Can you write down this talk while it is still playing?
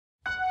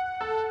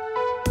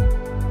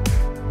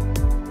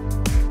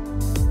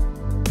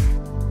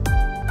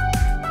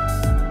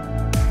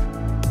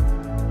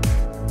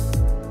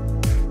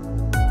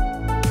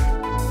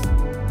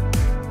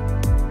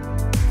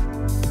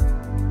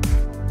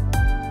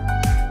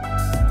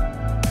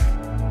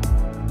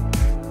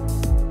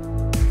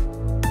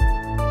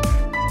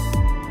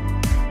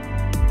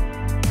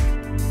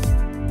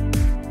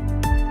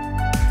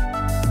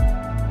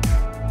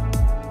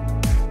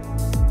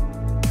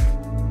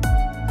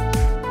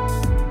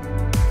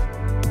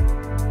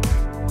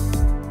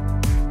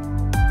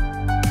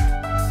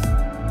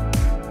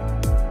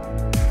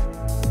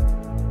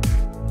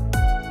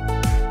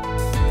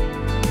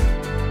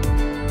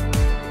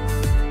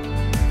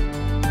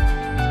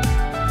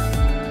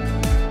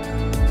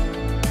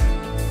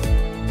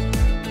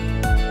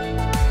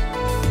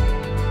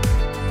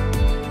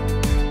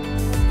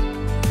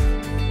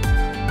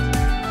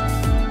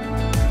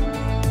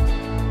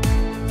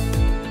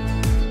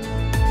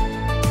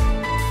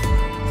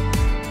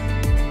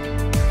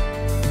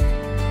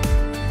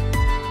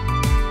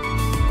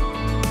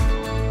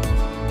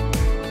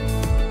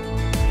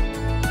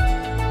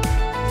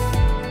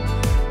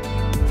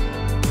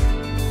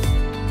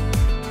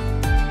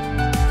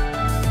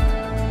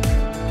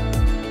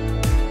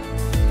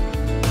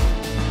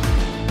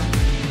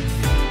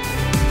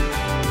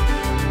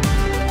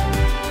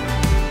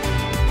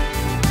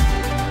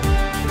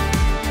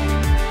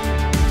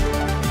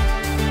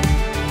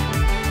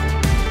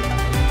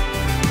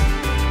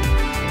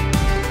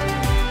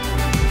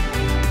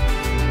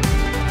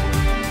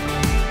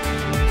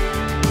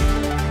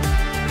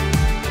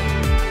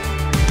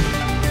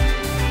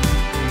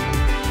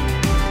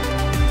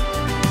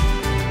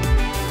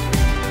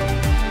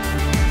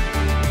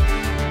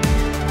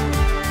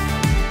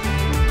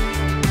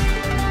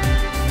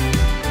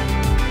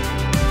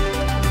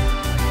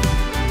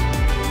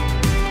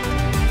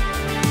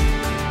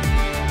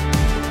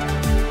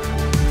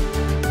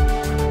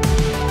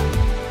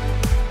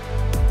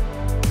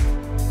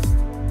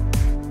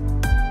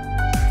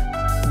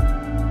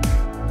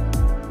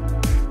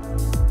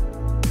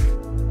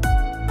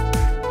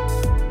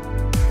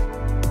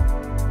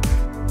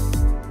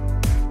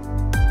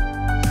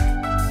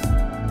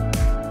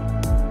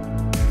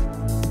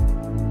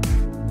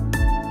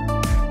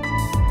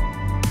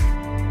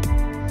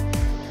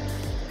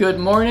Good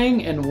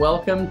morning and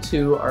welcome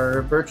to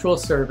our virtual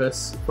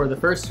service for the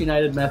First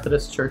United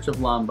Methodist Church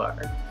of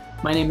Lombard.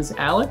 My name is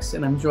Alex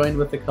and I'm joined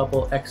with a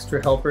couple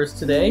extra helpers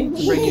today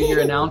to bring you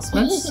your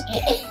announcements.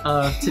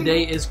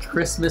 Today is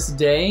Christmas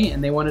Day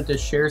and they wanted to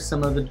share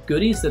some of the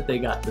goodies that they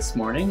got this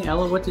morning.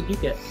 Ella, what did you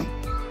get?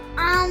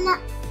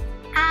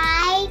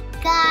 I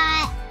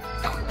got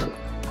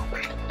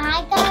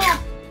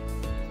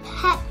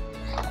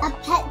a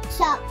pet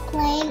shop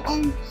plane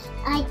and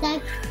I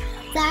got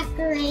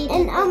decorated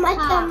and I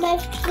got my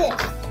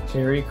fish.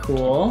 Very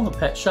cool. A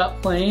pet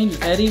shop plane.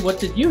 Eddie, what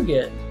did you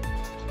get?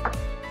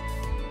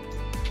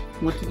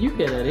 What did you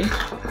get, Eddie?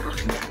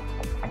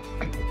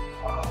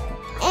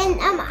 And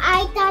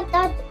I got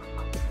a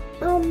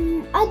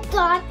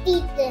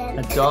doggy game.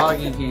 A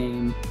doggy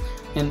game.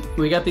 And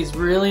we got these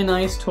really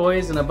nice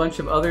toys and a bunch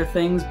of other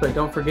things, but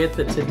don't forget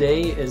that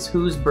today is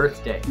whose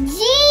birthday?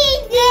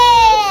 Jesus!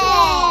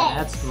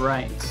 That's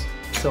right.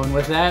 So, and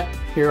with that,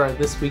 here are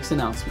this week's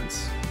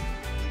announcements.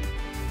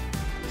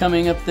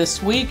 Coming up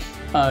this week,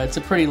 it's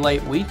a pretty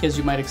light week, as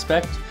you might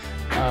expect.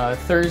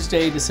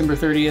 Thursday, December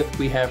 30th,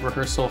 we have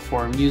rehearsal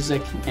for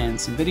music and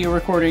some video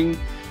recording.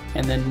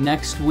 And then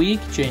next week,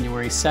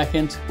 January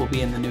 2nd, we'll be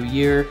in the new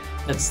year.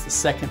 That's the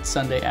second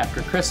Sunday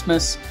after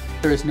Christmas.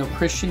 There is no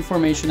Christian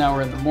formation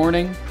hour in the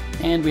morning,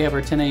 and we have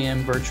our 10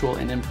 a.m. virtual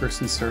and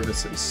in-person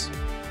services.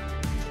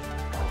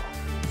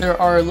 There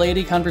are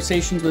lady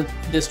conversations with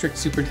District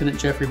Superintendent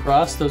Jeffrey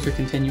Bross. Those are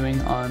continuing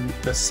on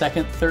the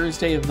second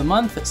Thursday of the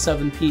month at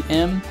 7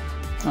 p.m.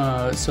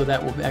 So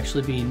that will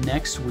actually be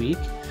next week.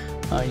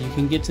 You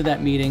can get to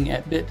that meeting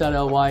at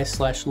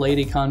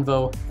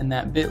bit.ly/ladyconvo, and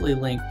that bit.ly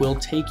link will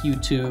take you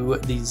to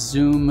the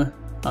Zoom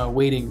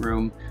waiting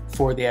room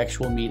for the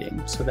actual meeting.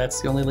 So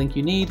that's the only link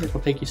you need. It will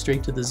take you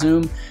straight to the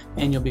Zoom,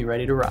 and you'll be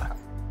ready to rock.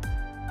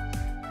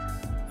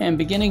 And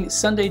beginning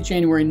Sunday,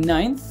 January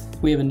 9th,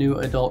 we have a new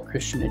adult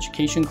Christian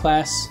education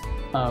class.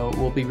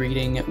 We'll be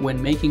reading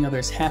When Making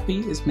Others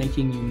Happy is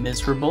Making You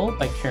Miserable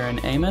by Karen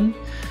Amon.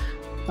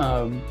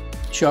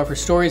 She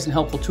offers stories and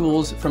helpful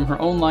tools from her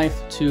own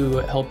life to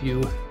help you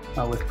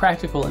with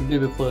practical and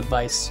biblical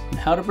advice on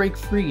how to break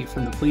free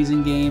from the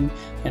pleasing game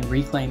and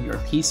reclaim your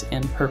peace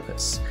and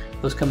purpose.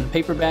 Those come in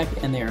paperback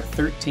and they are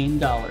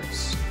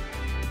 $13.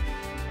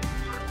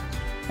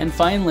 And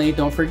finally,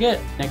 don't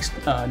forget,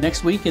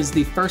 next week is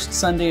the first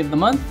Sunday of the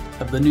month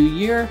of the new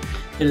year.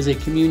 It is a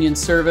communion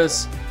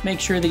service. Make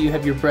sure that you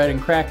have your bread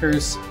and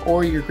crackers,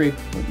 or your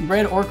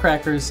bread or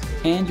crackers,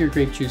 and your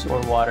grape juice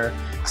or water,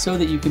 so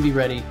that you can be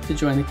ready to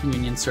join the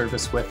communion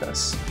service with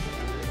us.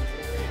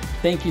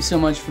 Thank you so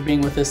much for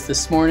being with us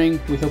this morning.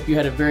 We hope you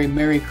had a very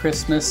Merry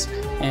Christmas,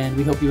 and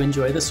we hope you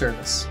enjoy the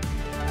service.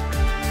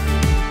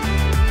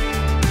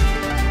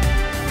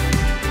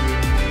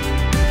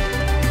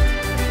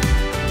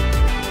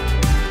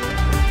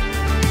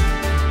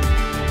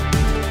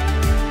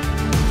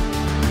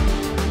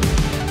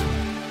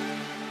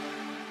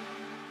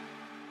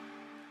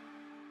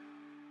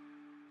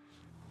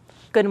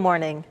 Good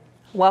morning.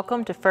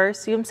 Welcome to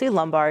First UMC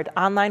Lombard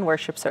online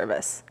worship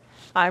service.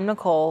 I'm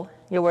Nicole,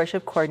 your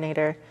worship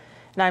coordinator,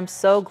 and I'm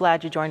so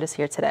glad you joined us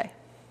here today.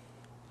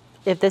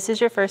 If this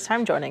is your first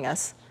time joining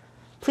us,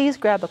 please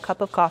grab a cup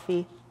of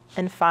coffee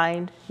and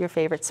find your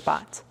favorite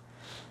spot.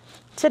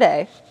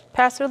 Today,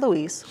 Pastor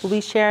Luis will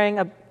be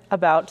sharing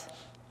about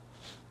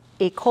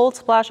a cold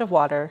splash of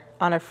water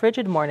on a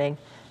frigid morning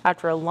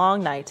after a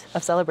long night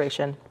of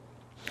celebration.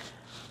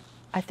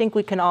 I think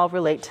we can all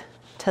relate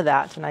to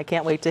that, and I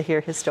can't wait to hear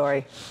his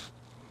story.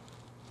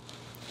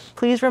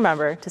 Please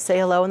remember to say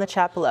hello in the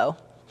chat below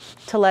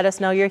to let us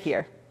know you're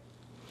here.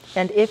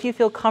 And if you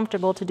feel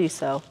comfortable to do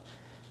so,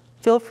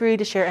 feel free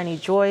to share any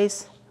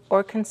joys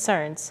or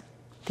concerns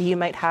that you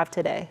might have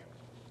today.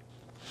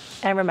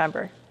 And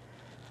remember,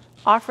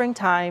 offering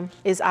time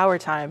is our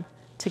time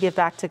to give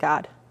back to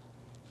God.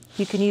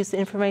 You can use the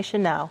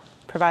information now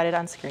provided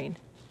on screen,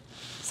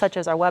 such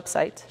as our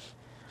website,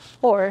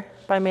 or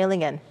by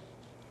mailing in.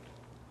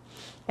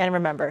 And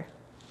remember,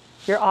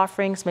 your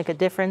offerings make a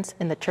difference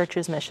in the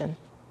church's mission.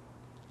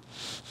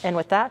 And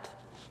with that,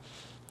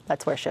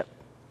 let's worship.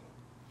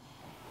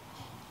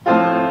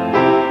 Oh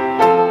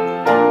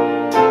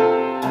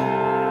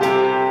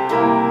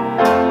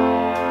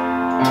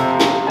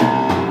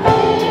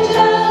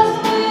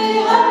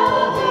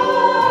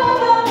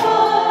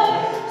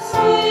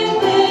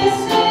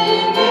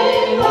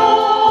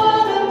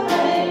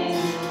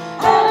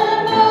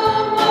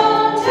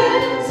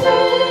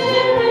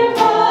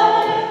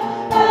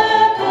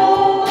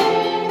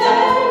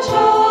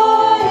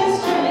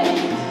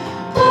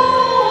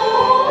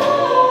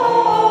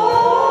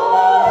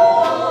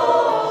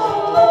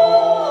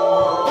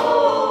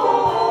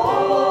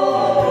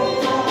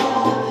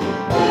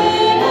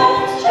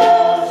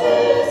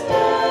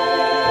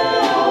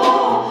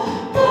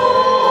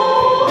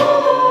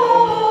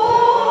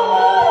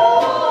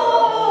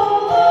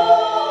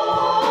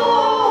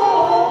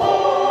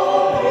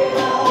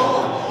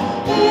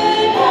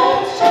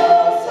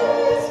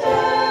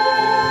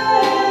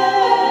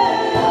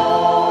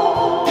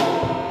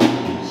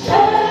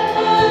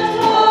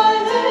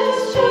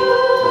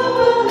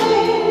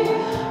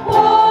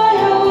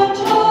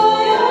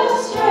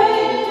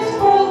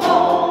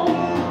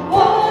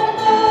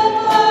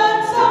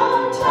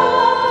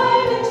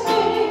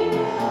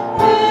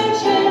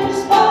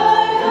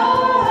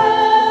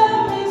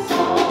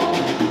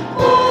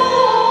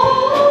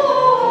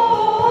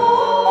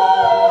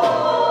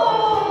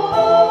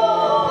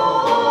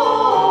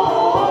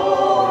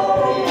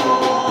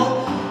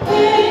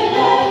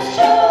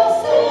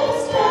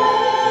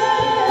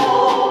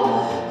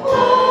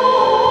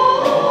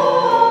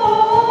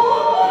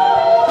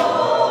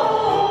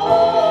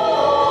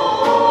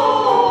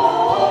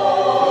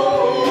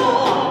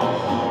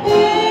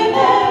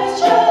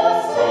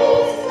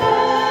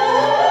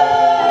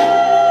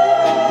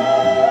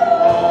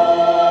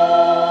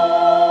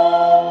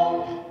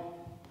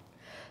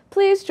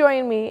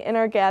join me in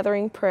our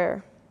gathering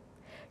prayer?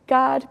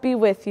 God be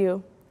with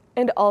you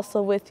and also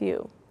with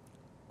you.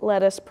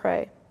 Let us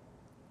pray.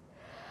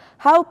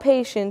 How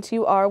patient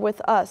you are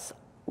with us,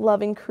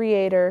 loving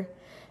Creator,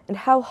 and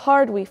how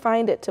hard we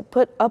find it to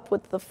put up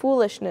with the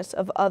foolishness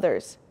of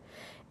others.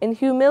 In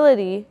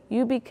humility,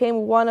 you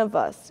became one of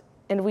us,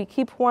 and we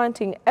keep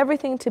wanting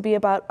everything to be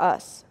about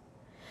us.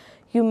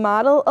 You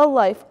model a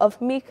life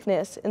of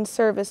meekness and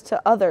service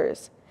to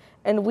others,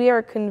 and we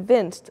are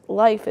convinced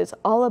life is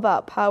all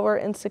about power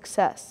and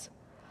success.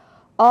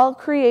 All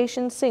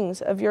creation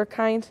sings of your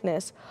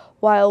kindness,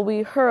 while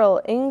we hurl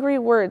angry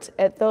words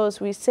at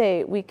those we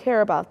say we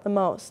care about the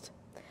most.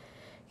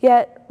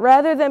 Yet,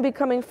 rather than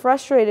becoming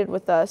frustrated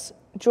with us,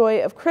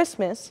 joy of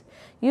Christmas,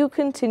 you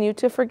continue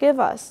to forgive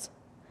us.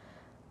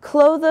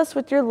 Clothe us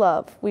with your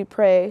love, we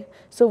pray,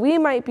 so we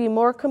might be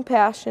more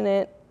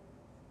compassionate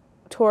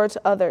towards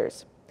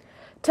others.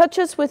 Touch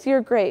us with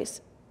your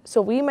grace, so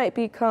we might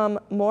become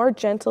more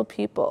gentle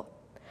people.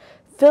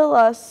 Fill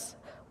us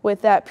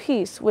with that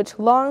peace which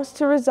longs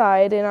to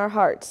reside in our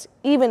hearts,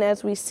 even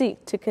as we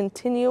seek to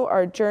continue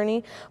our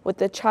journey with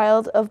the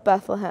child of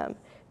Bethlehem,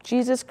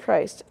 Jesus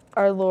Christ,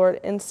 our Lord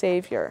and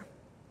Savior.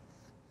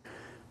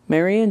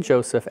 Mary and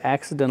Joseph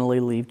accidentally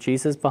leave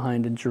Jesus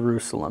behind in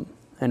Jerusalem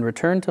and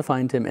return to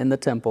find him in the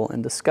temple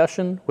in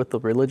discussion with the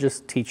religious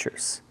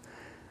teachers.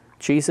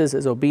 Jesus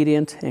is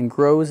obedient and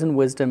grows in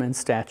wisdom and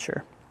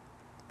stature.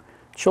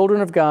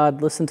 Children of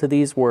God, listen to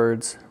these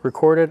words,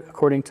 recorded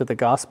according to the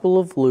Gospel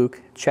of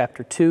Luke,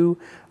 chapter 2,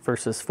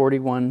 verses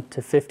 41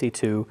 to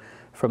 52,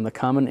 from the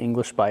Common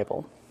English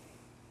Bible.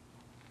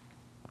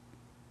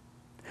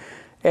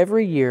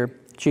 Every year,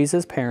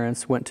 Jesus'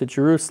 parents went to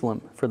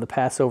Jerusalem for the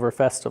Passover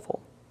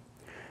festival.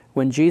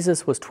 When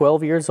Jesus was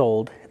 12 years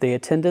old, they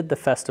attended the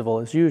festival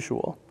as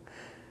usual.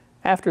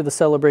 After the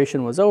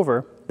celebration was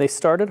over, they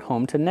started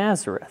home to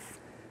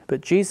Nazareth,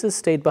 but Jesus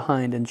stayed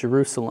behind in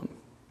Jerusalem.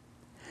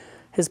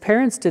 His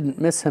parents didn't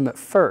miss him at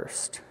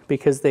first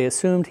because they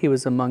assumed he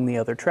was among the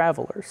other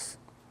travelers.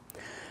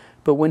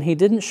 But when he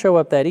didn't show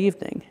up that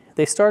evening,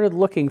 they started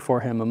looking for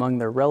him among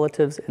their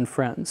relatives and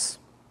friends.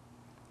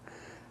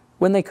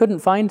 When they couldn't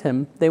find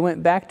him, they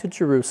went back to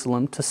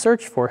Jerusalem to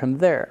search for him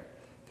there.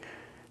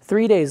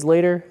 3 days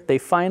later, they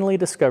finally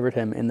discovered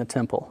him in the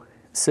temple,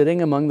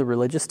 sitting among the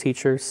religious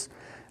teachers,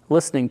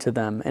 listening to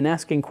them and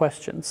asking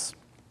questions.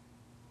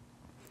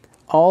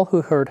 All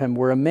who heard him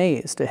were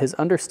amazed at his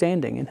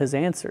understanding and his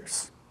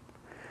answers.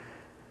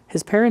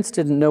 His parents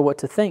didn't know what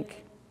to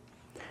think.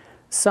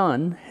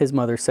 "Son," his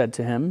mother said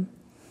to him,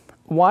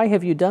 "why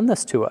have you done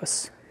this to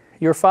us?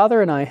 Your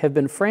father and I have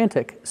been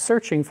frantic,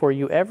 searching for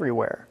you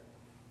everywhere."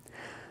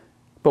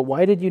 "But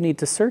why did you need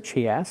to search?"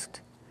 he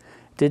asked.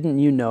 "Didn't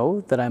you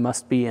know that I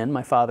must be in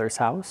my father's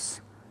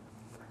house?"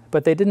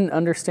 But they didn't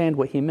understand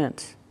what he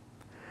meant.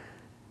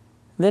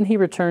 Then he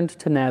returned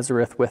to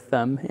Nazareth with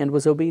them and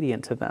was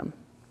obedient to them.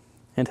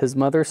 And his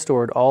mother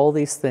stored all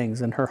these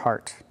things in her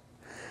heart.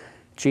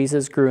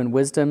 Jesus grew in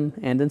wisdom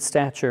and in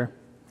stature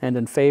and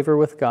in favor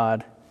with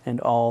God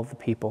and all the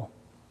people.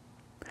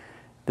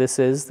 This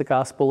is the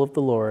gospel of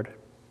the Lord.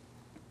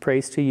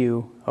 Praise to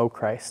you, O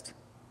Christ.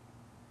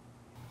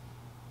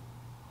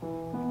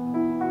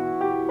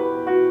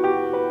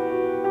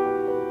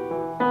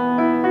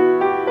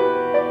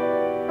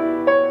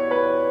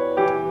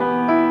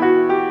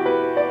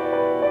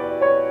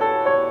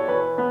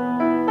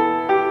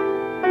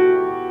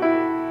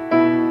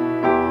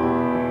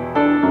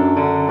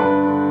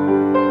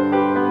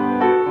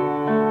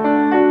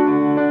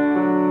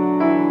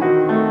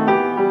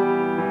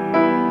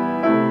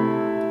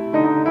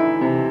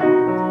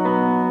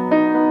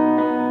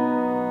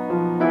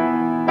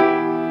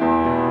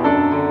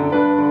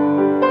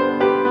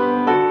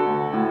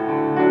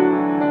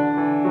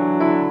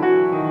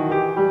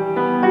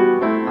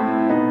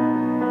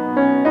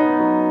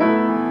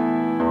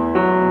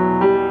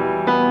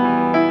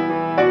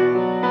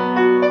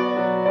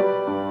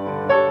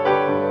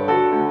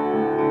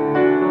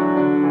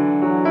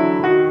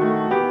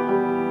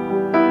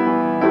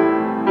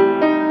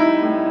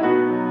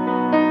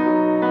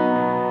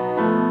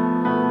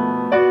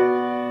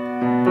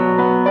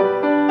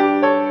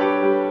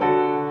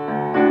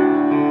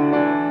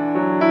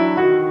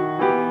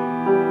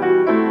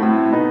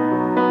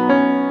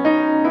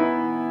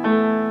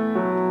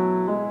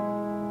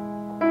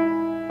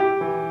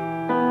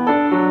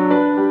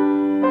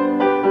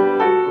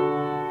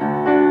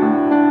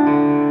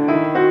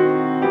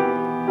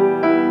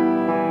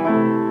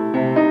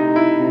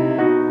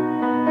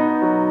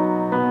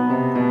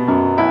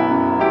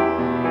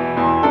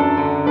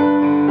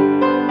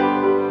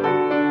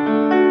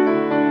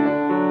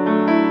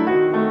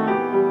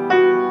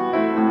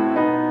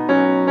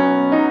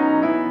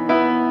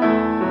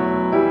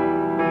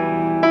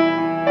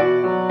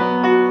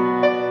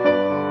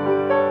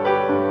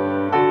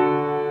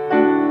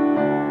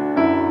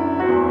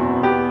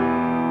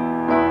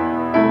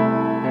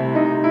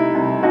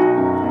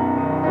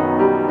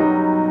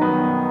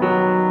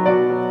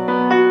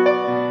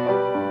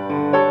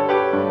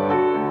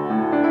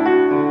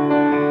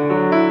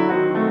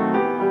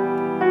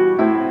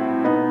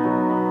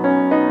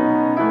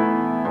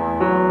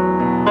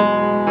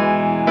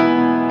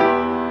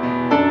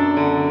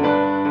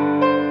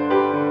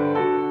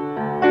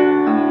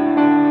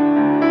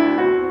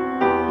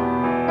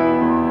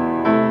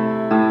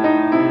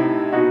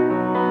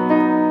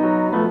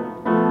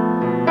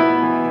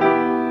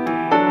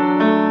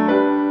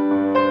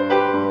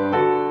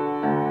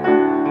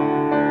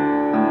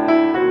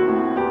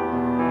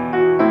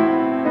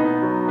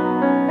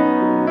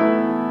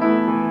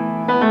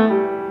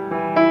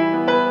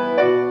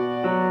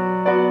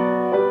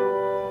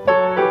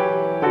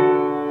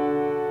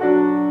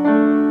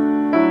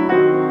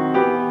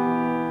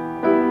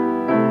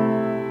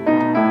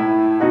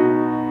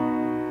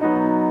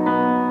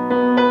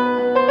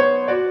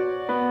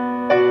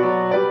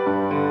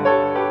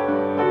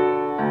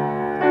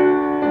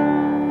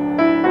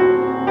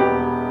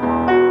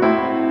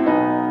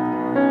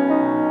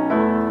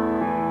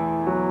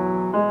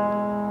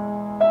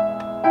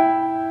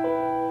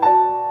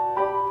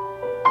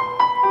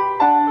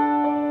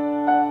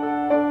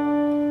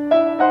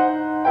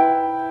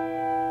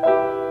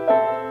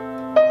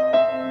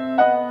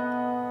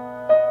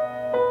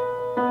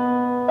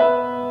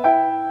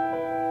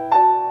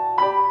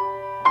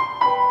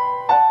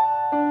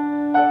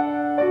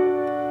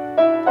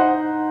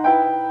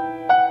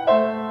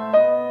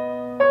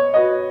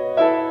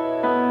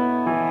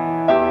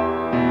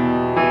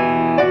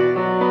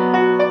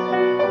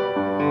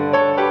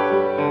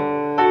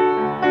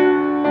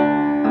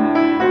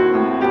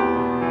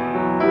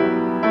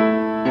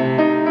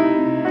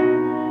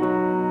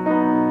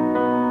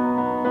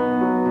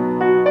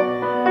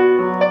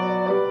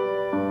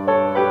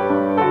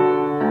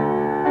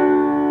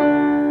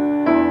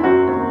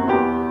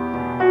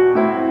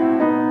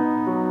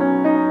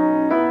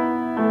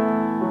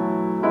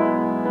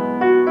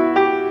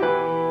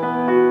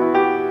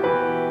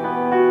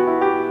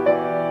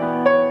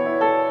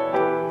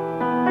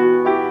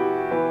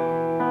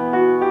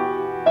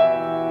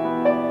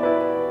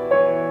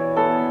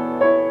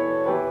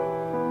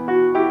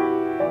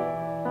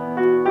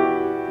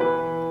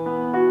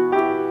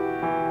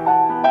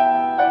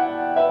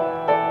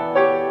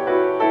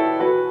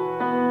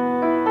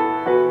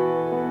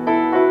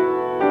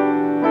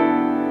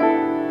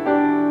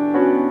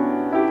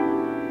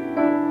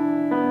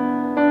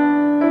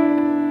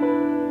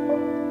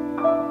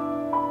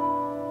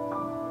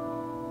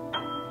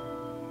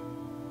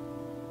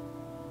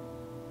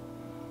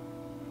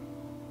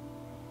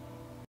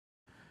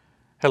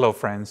 Hello,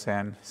 friends,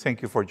 and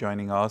thank you for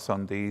joining us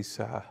on this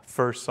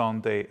first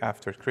Sunday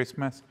after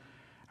Christmas.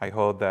 I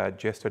hope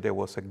that yesterday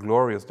was a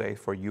glorious day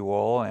for you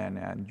all,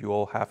 and you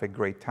all have a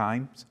great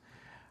time.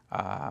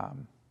 But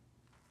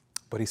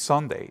it's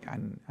Sunday,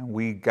 and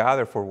we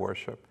gather for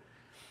worship.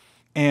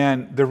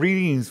 And the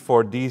readings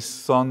for this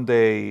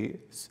Sunday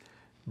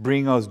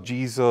bring us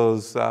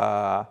Jesus,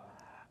 not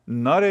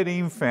an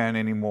infant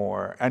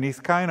anymore. And it's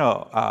kind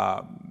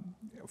of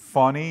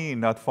funny,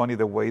 not funny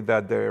the way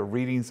that the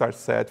readings are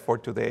set for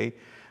today.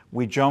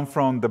 We jump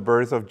from the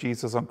birth of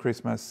Jesus on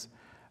Christmas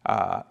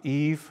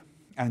Eve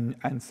and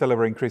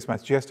celebrating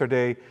Christmas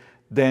yesterday.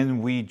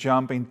 Then we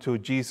jump into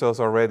Jesus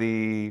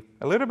already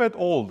a little bit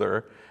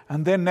older.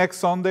 And then next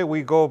Sunday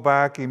we go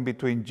back in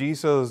between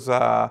Jesus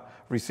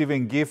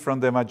receiving gift from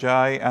the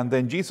Magi and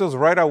then Jesus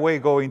right away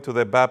going to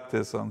the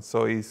baptism.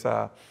 So it's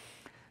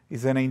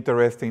an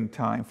interesting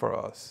time for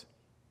us.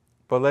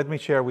 But let me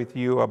share with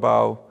you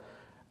about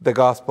the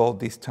gospel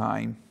this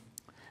time.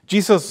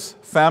 Jesus'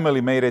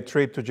 family made a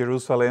trip to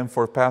Jerusalem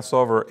for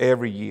Passover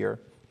every year.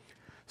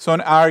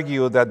 Some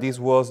argue that this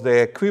was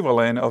the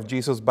equivalent of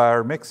Jesus'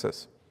 bar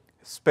mitzvahs,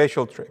 a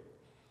special trip.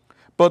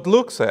 But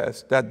Luke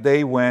says that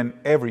they went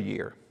every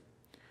year.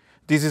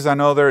 This was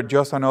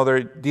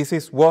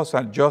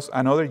just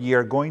another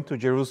year going to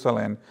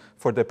Jerusalem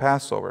for the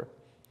Passover.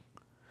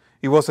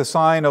 It was a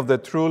sign of the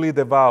truly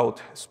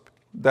devout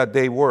that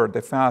they were,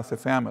 the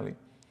family.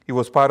 It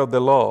was part of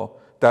the law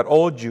that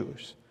all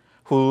Jews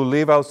who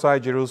live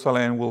outside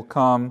Jerusalem will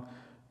come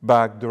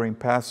back during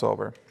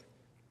Passover.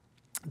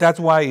 That's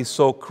why it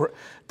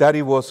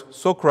was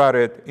so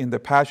crowded in the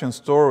Passion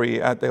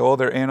story at the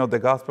other end of the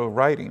gospel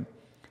writing.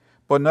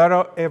 But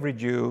not every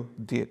Jew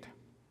did.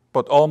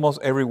 But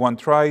almost everyone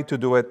tried to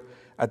do it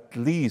at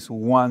least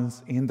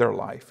once in their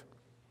life.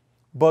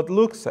 But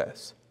Luke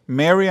says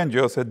Mary and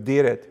Joseph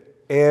did it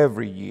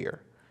every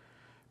year.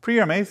 Pretty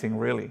amazing,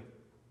 really.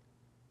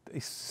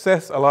 It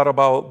says a lot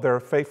about their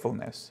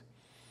faithfulness.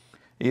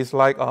 It's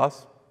like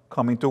us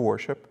coming to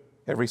worship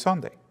every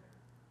Sunday.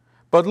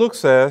 But Luke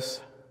says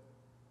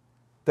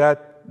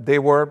that there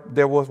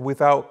was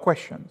without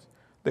questions.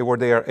 They were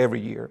there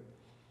every year.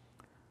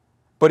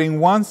 But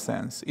in one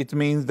sense, it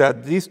means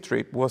that this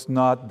trip was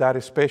not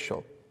that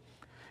special.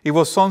 It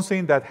was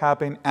something that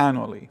happened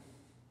annually.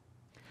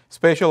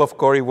 Special, of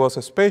course, it was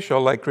a special,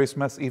 like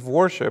Christmas Eve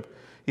worship.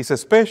 It's a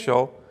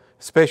special,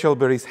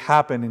 but it's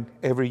happening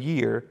every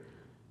year.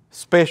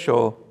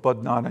 Special,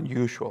 but not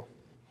unusual.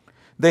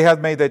 They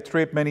had made that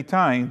trip many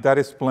times. That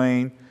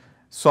explains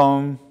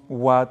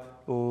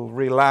somewhat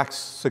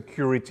relaxed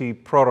security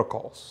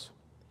protocols.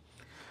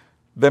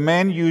 The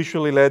men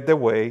usually led the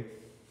way,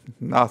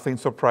 nothing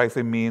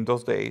surprising me in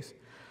those days,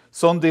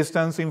 some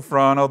distance in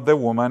front of the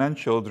woman and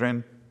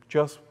children,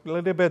 just a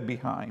little bit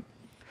behind.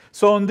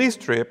 So on this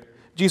trip,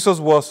 Jesus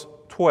was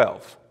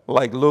 12,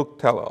 like Luke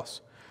tells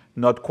us,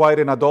 not quite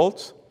an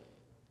adult,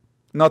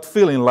 not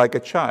feeling like a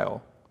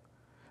child.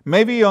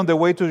 Maybe on the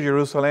way to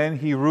Jerusalem,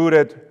 he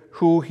rooted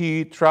who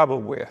he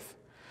traveled with.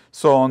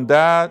 So on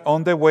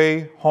the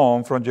way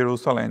home from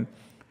Jerusalem,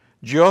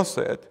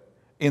 Joseph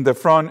in the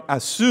front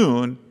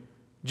assumed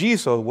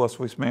Jesus was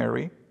with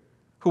Mary,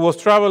 who was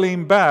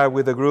traveling back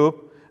with the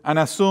group, and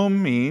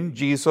assuming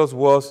Jesus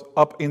was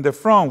up in the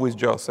front with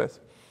Joseph.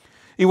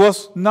 It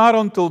was not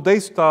until they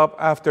stopped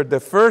after the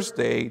first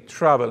day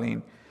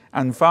traveling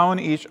and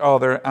found each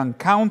other and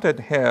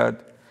counted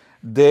head,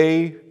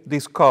 they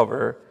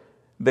discovered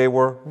they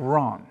were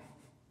wrong.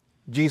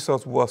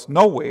 Jesus was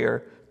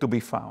nowhere to be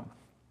found.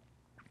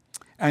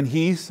 And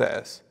he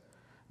says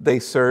they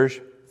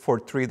searched for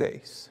 3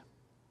 days.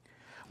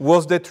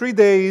 Was the 3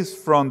 days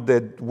from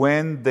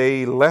when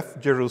they left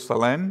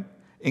Jerusalem,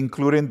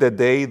 including the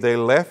day they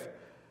left,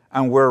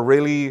 and were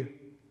really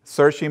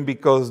searching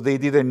because they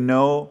didn't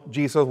know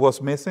Jesus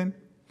was missing?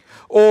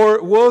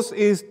 Or was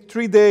it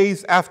 3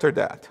 days after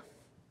that?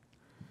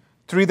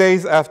 3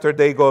 days after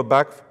they go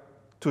back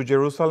to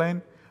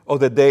Jerusalem? Or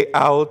the day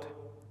out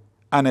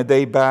and a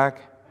day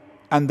back,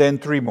 and then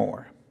 3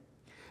 more.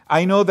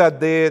 I know that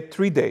the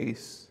 3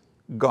 days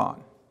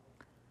gone.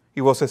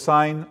 It was a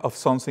sign of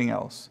something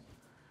else,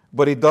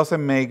 but it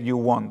doesn't make you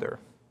wonder.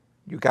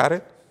 You got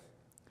it?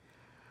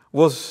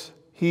 Was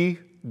he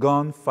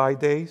gone 5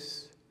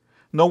 days?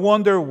 No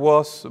wonder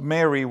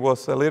Mary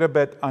was a little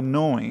bit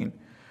annoying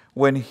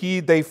when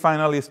they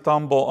finally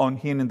stumbled on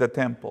him in the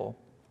temple.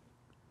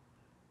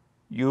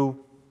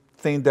 You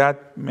think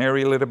that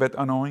Mary a little bit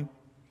annoying?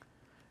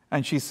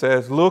 And she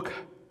says, look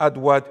at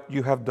what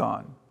you have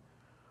done.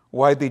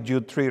 Why did you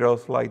treat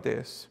us like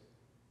this?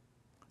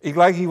 It's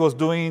like he was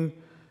doing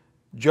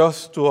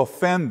just to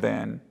offend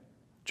them,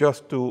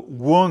 just to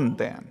wound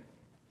them.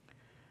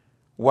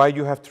 Why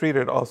you have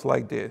treated us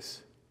like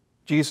this?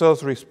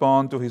 Jesus'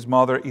 response to his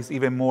mother is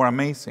even more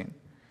amazing,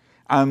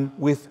 and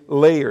with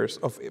layers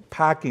of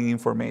packing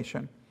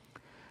information,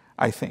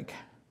 I think.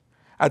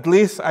 At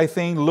least I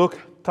think Luke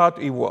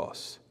thought it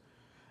was.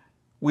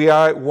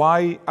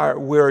 Why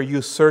were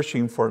you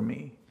searching for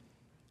me?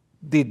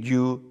 Did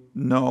you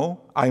know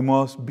I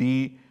must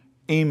be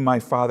in my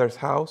Father's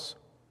house?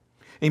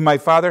 In my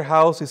Father's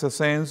house is a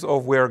sense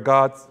of where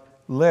God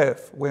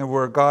lives,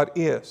 where God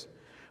is,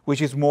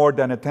 which is more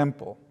than a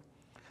temple.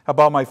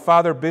 About my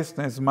Father's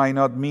business might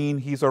not mean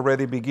he's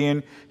already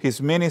begun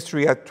his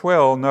ministry at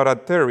 12, not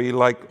at 30,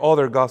 like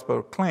other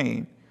gospel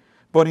claim.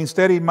 But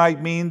instead it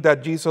might mean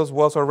that Jesus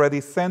was already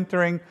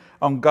centering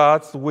on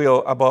God's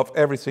will above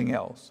everything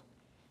else.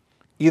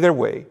 Either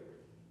way,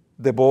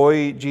 the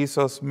boy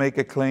Jesus make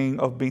a claim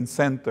of being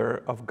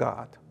center of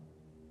God.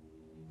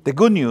 The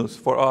good news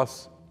for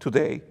us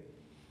today,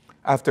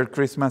 after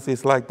Christmas,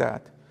 is like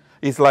that.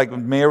 It's like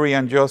Mary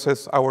and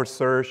Joseph, our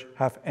search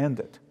have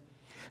ended.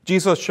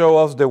 Jesus showed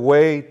us the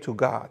way to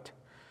God.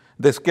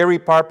 The scary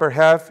part,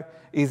 perhaps,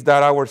 is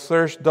that our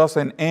search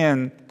doesn't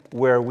end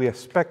where we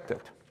expected.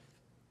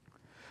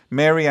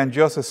 Mary and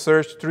Joseph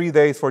searched 3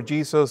 days for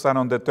Jesus, and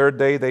on the third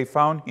day they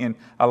found him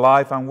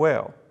alive and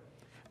well.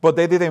 But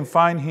they didn't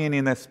find him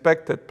in an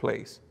expected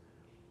place,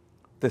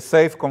 the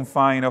safe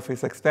confine of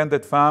his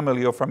extended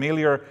family or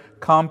familiar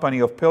company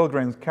of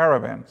pilgrims'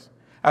 caravans.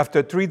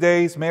 After 3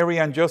 days, Mary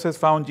and Joseph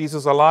found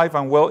Jesus alive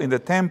and well in the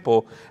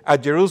temple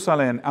at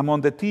Jerusalem among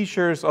the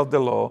teachers of the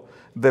law,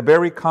 the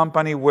very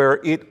company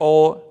where it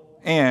all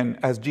ends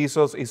as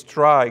Jesus is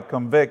tried,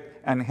 convicted,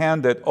 and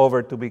handed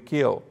over to be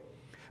killed.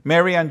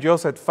 Mary and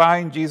Joseph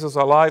find Jesus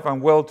alive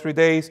and well 3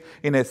 days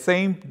in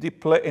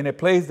a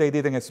place they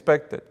didn't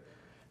expect it.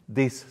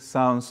 This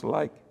sounds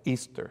like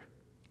Easter.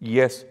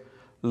 Yes,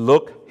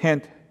 look,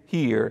 hint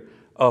here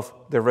of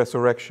the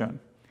resurrection.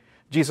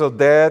 Jesus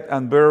dead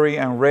and buried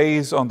and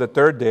raised on the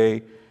third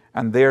day,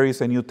 and there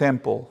is a new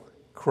temple,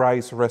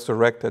 Christ's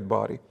resurrected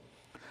body.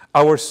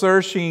 Our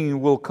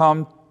searching will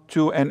come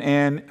to an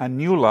end, a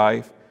new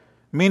life,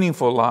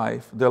 meaningful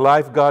life, the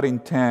life God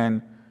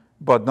intended,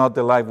 but not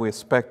the life we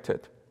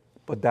expected.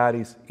 But that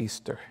is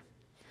Easter.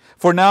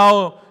 For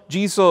now,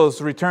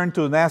 Jesus returned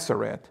to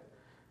Nazareth.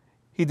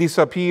 He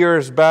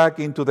disappears back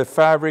into the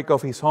fabric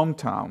of his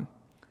hometown.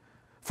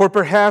 For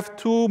perhaps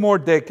 2 more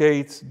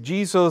decades,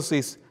 Jesus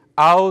is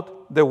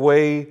out the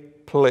way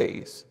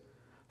place,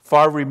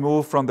 far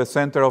removed from the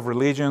center of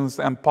religions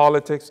and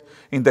politics,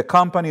 in the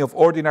company of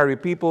ordinary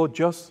people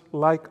just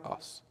like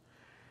us.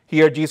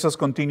 Here Jesus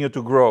continued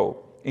to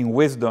grow in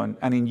wisdom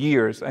and in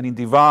years and in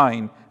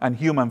divine and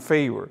human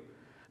favor.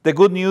 The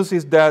good news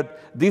is that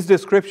this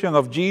description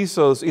of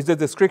Jesus is the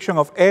description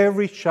of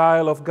every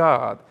child of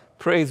God.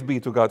 Praise be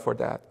to God for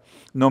that,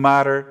 no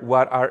matter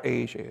what our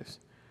age is.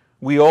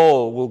 We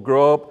all will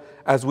grow up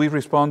as we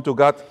respond to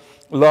God's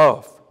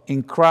love.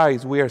 In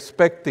Christ, we are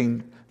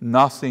expecting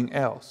nothing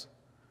else.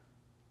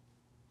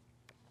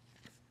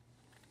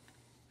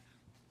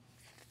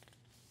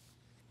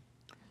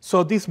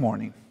 So this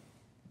morning,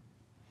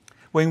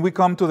 when we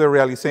come to the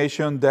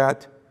realization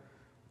that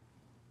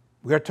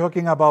we are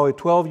talking about a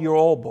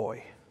 12-year-old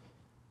boy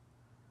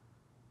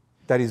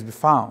that is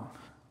found,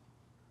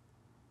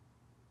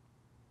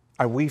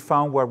 are we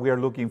found what we are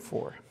looking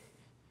for?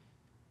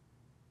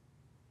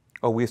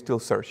 Or are we still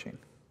searching?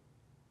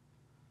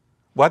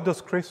 What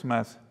does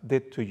Christmas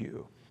did to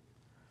you?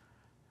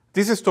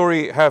 This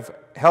story have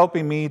helped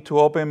me to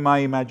open my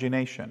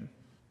imagination.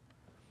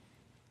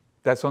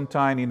 That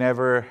sometimes you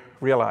never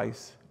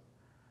realize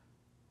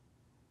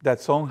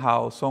that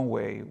somehow, some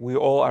way, we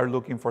all are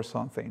looking for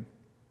something.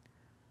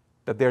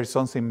 That there is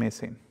something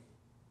missing.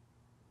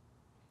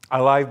 I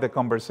like the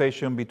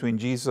conversation between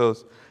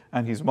Jesus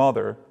and his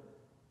mother.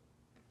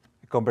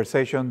 A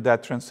conversation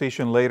that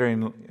transitioned later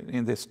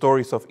in the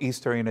stories of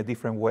Easter in a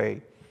different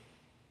way.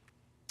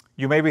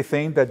 You maybe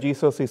think that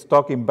Jesus is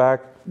talking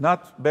back,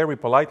 not very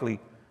politely,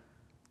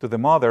 to the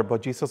mother,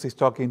 but Jesus is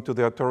talking to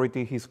the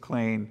authority he's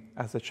claimed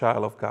as a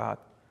child of God.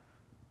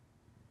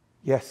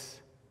 Yes,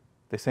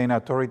 the same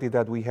authority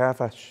that we have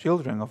as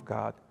children of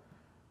God,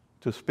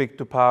 to speak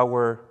to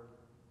power,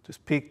 to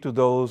speak to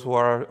those who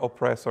are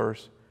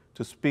oppressors,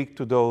 to speak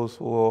to those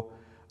who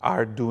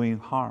are doing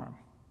harm.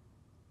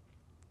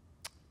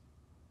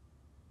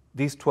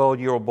 These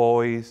 12-year-old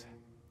boys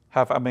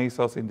have amazed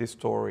us in this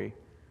story,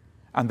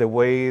 and the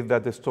way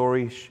that the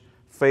story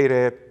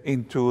faded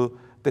into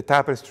the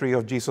tapestry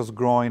of Jesus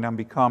growing and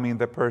becoming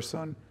the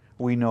person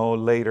we know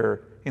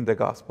later in the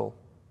gospel.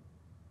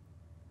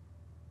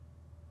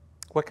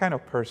 What kind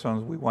of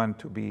persons we want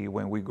to be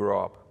when we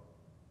grow up?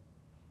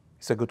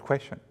 It's a good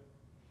question.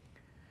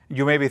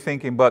 You may be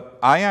thinking, but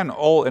I am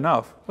old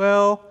enough.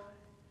 Well,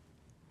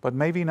 but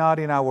maybe not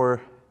in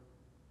our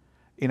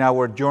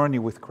journey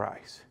with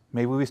Christ.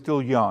 Maybe we're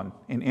still young,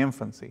 in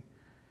infancy.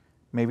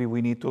 Maybe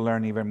we need to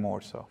learn even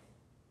more so.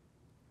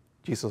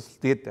 Jesus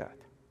did that.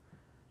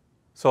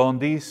 So on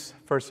this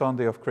first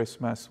Sunday of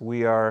Christmas,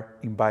 we are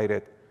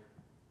invited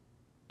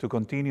to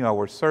continue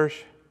our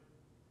search,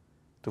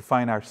 to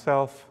find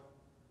ourselves,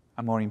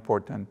 and more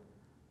important,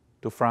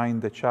 to find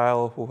the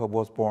child who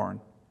was born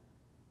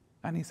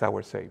and is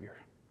our Savior.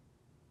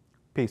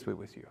 Peace be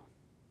with you.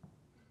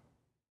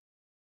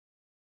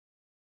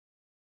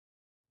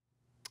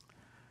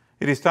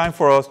 It is time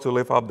for us to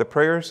lift up the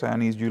prayers,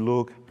 and as you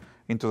look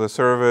into the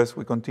service,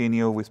 we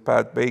continue with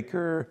Pat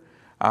Baker,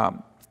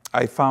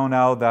 I found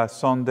out that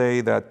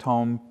Sunday that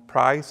Tom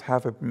Price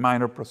have a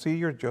minor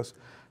procedure, just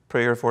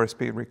prayer for a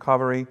speedy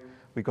recovery.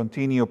 We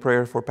continue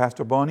prayer for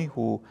Pastor Bonnie,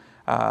 who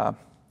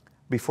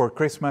before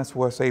Christmas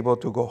was able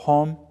to go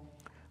home.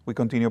 We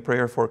continue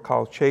prayer for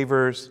Carl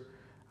Shavers,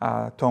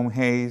 Tom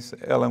Hayes,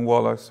 Ellen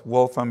Wallace,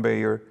 Wolfgang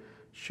Bayer,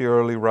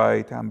 Shirley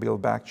Wright, and Bill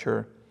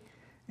Batcher.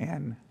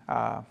 And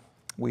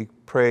we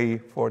pray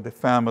for the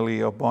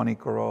family of Bonnie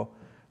Corot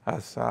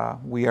as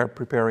we are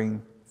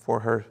preparing for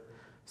her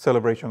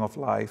celebration of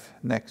life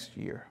next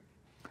year.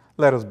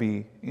 Let us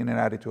be in an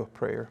attitude of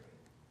prayer.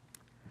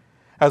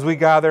 As we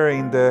gather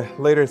in the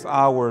latest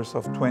hours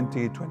of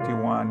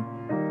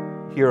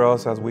 2021, hear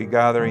us as we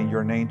gather in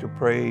your name to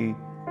pray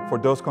for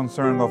those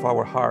concerns of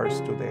our hearts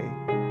today,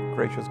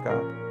 gracious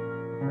God.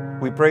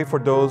 We pray for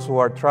those who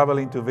are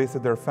traveling to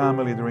visit their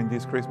family during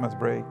this Christmas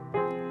break.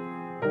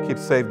 Keep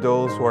safe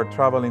those who are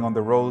traveling on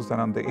the roads and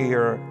on the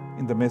air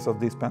in the midst of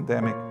this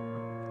pandemic.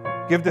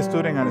 Give the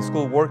student and the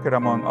school worker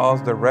among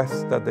us the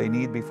rest that they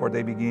need before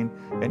they begin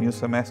a new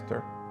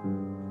semester.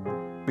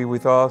 Be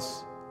with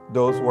us,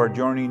 those who are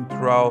journeying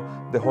throughout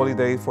the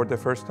holidays for the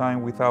first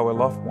time without a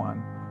loved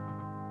one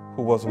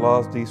who was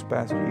lost this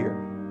past year.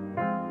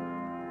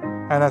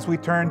 And as we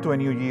turn to a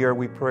new year,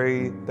 we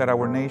pray that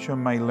our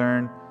nation might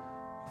learn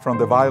from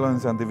the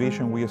violence and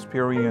division we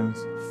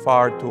experienced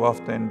far too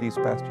often this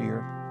past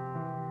year.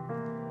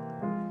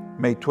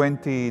 May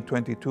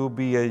 2022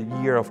 be a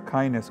year of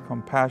kindness,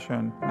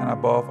 compassion, and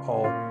above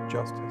all,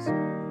 justice.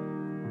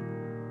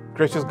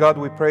 Gracious God,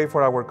 we pray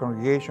for our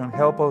congregation.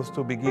 Help us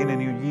to begin a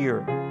new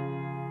year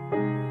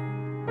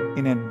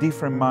in a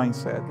different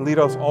mindset. Lead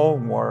us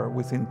onward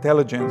with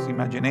intelligence,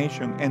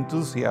 imagination,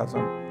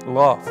 enthusiasm,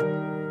 love,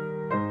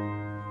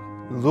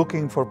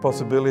 looking for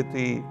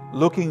possibility,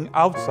 looking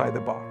outside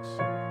the box.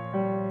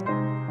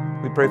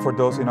 We pray for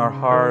those in our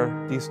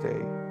heart this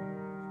day,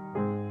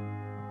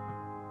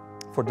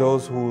 for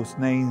those whose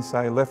names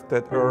I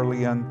lifted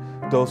early and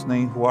those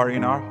names who are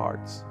in our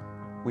hearts.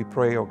 We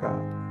pray, O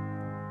God.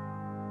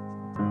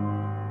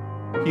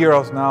 Hear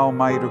us now,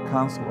 mighty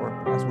Counselor,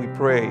 as we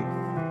pray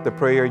the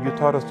prayer you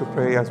taught us to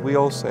pray, as we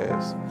all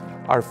says,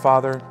 Our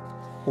Father,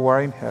 who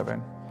art in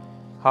heaven,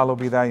 hallowed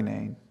be thy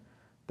name.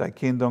 Thy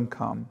kingdom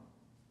come,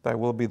 thy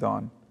will be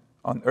done,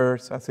 on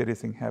earth as it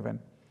is in heaven.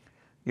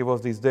 Give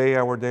us this day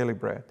our daily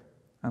bread,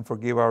 and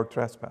forgive our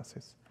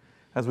trespasses,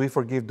 as we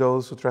forgive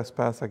those who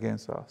trespass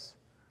against us.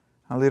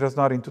 And lead us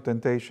not into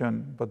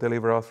temptation, but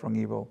deliver us from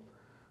evil.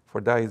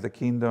 For thy is the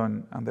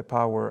kingdom, and the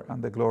power,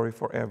 and the glory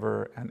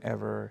forever and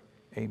ever.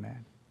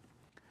 Amen.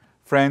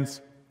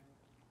 Friends,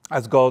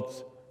 as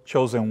God's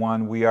chosen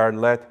one, we are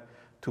led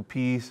to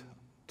peace,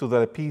 to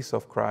the peace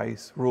of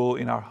Christ rule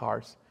in our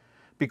hearts.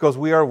 Because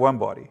we are one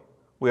body,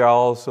 we are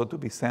also to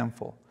be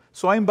thankful.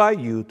 So I invite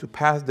you to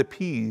pass the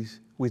peace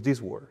with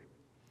this word.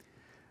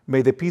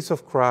 May the peace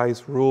of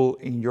Christ rule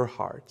in your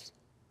hearts.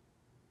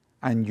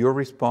 And your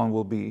response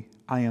will be,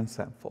 I am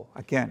thankful.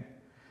 Again,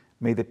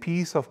 may the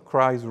peace of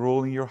Christ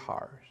rule in your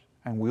heart,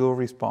 and we will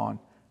respond,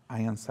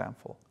 I am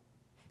thankful.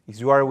 If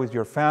you are with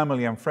your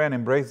family and friend,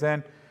 embrace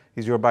them.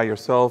 If you're by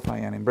yourself, I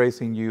am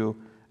embracing you.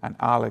 And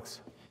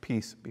Alex,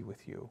 peace be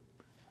with you.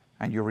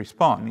 And your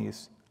response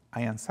is,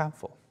 I am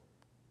thankful.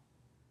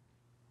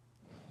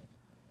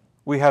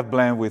 We have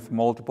blessed with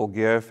multiple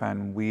gifts,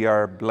 and we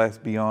are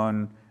blessed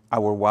beyond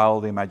our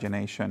wild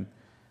imagination.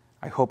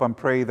 I hope and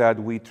pray that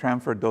we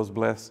transfer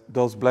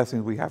those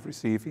blessings we have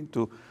received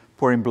into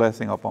pouring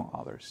blessing upon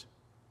others.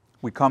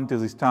 We come to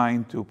this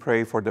time to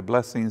pray for the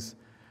blessings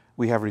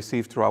we have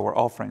received through our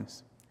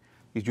offerings.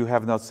 If you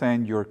have not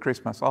sent your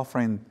Christmas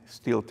offering,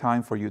 still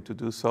time for you to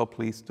do so,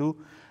 please do.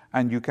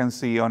 And you can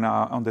see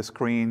on the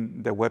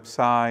screen the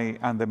website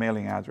and the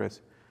mailing address.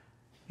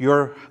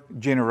 Your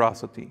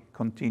generosity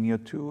continue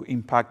to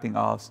impacting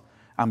us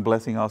and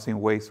blessing us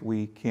in ways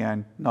we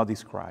cannot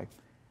describe.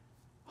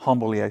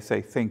 Humbly, I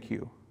say thank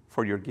you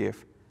for your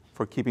gift,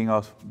 for keeping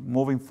us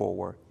moving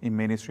forward in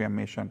ministry and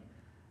mission.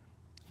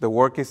 The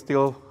work is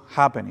still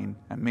happening,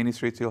 and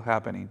ministry is still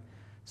happening,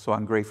 so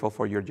I'm grateful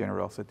for your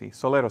generosity.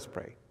 So let us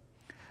pray.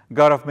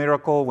 God of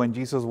miracle, when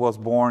Jesus was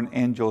born,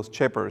 angels,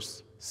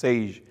 shepherds,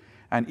 sage,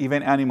 and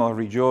even animals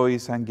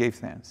rejoiced and gave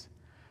thanks.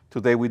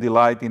 Today we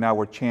delight in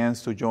our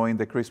chance to join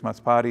the Christmas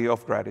party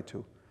of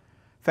gratitude.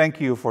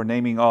 Thank you for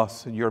naming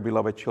us your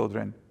beloved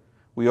children.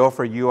 We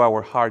offer you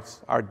our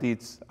hearts, our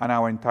deeds, and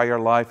our entire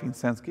life in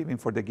thanksgiving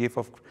for the gift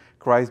of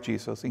Christ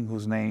Jesus, in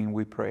whose name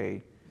we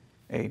pray.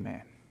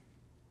 Amen.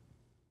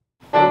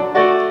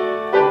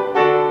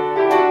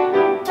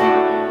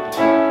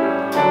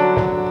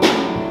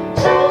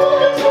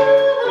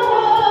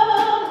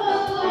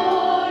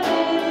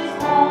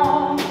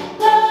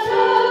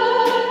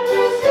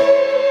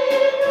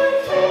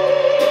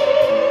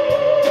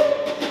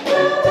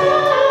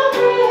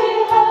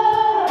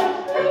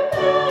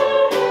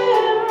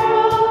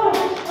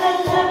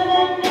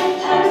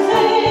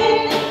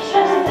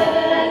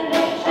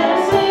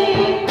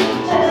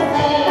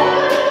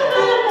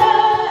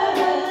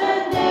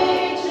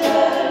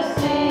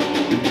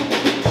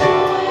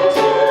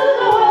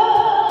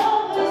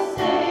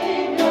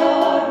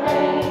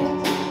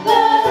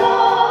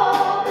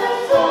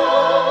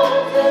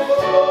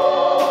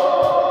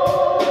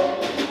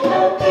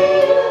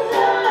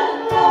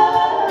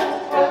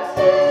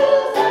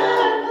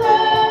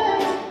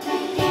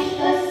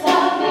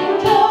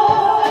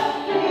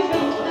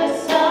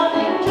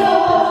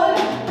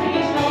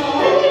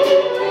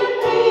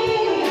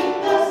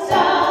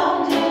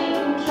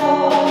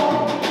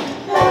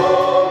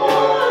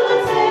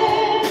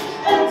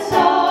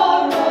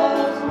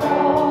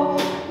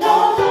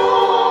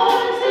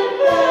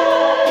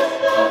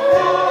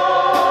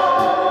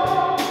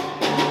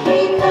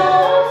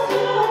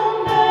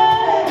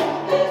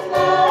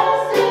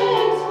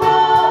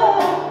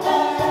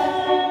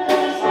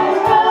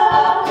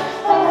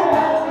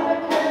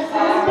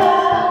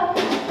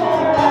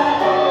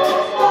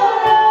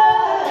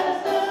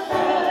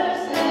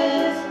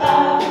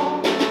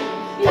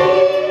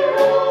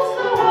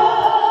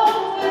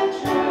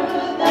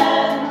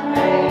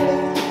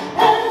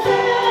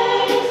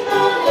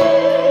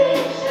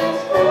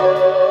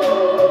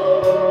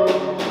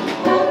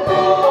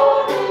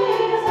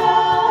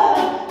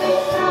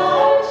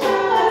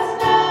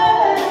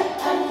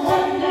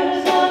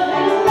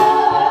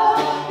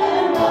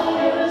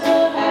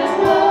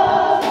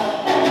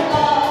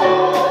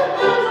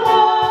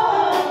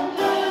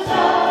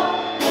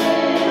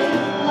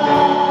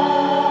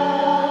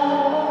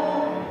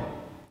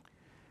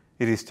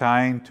 It is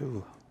time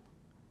to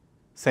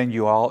send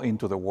you all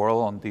into the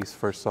world on this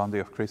first Sunday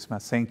of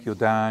Christmas. Thank you,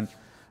 Dan,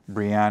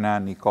 Brianna,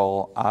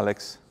 Nicole,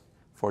 Alex,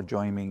 for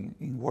joining me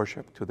in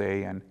worship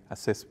today and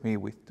assist me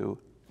with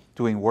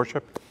doing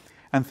worship.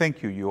 And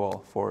thank you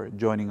all, for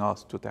joining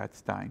us to that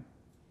time.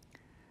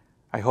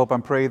 I hope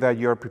and pray that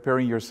you're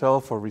preparing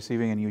yourself for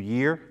receiving a new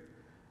year.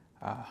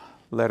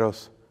 Let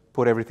us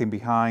put everything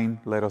behind.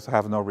 Let us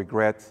have no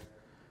regrets.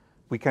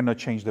 We cannot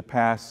change the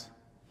past,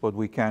 but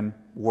we can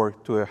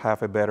work to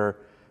have a better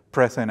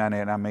present and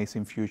an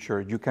amazing future.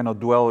 You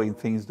cannot dwell in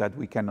things that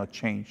we cannot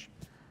change.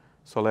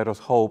 So let us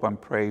hope and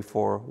pray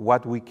for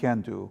what we can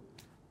do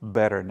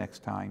better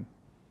next time.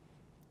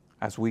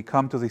 As we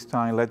come to this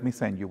time, let me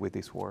send you with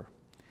this word.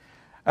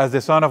 As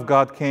the Son of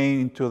God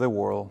came into the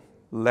world,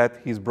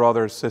 let his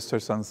brothers,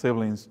 sisters, and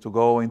siblings to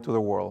go into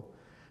the world,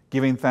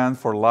 giving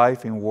thanks for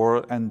life in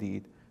word and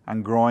deed,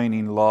 and growing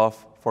in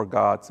love for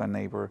God and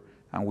neighbor.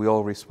 And we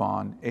all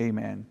respond,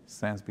 amen.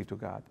 Thanks be to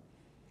God.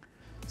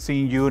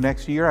 Seeing you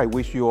next year, I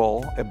wish you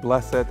all a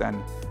blessed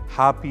and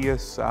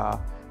happiest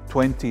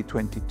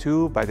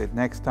 2022. By the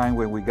next time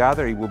when we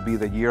gather, it will be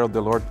the year of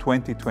the Lord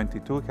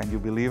 2022. Can you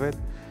believe it?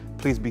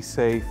 Please be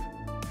safe,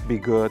 be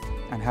good,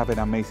 and have an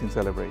amazing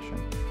celebration.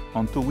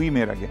 Until we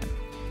meet again,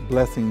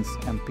 blessings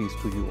and peace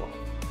to you all.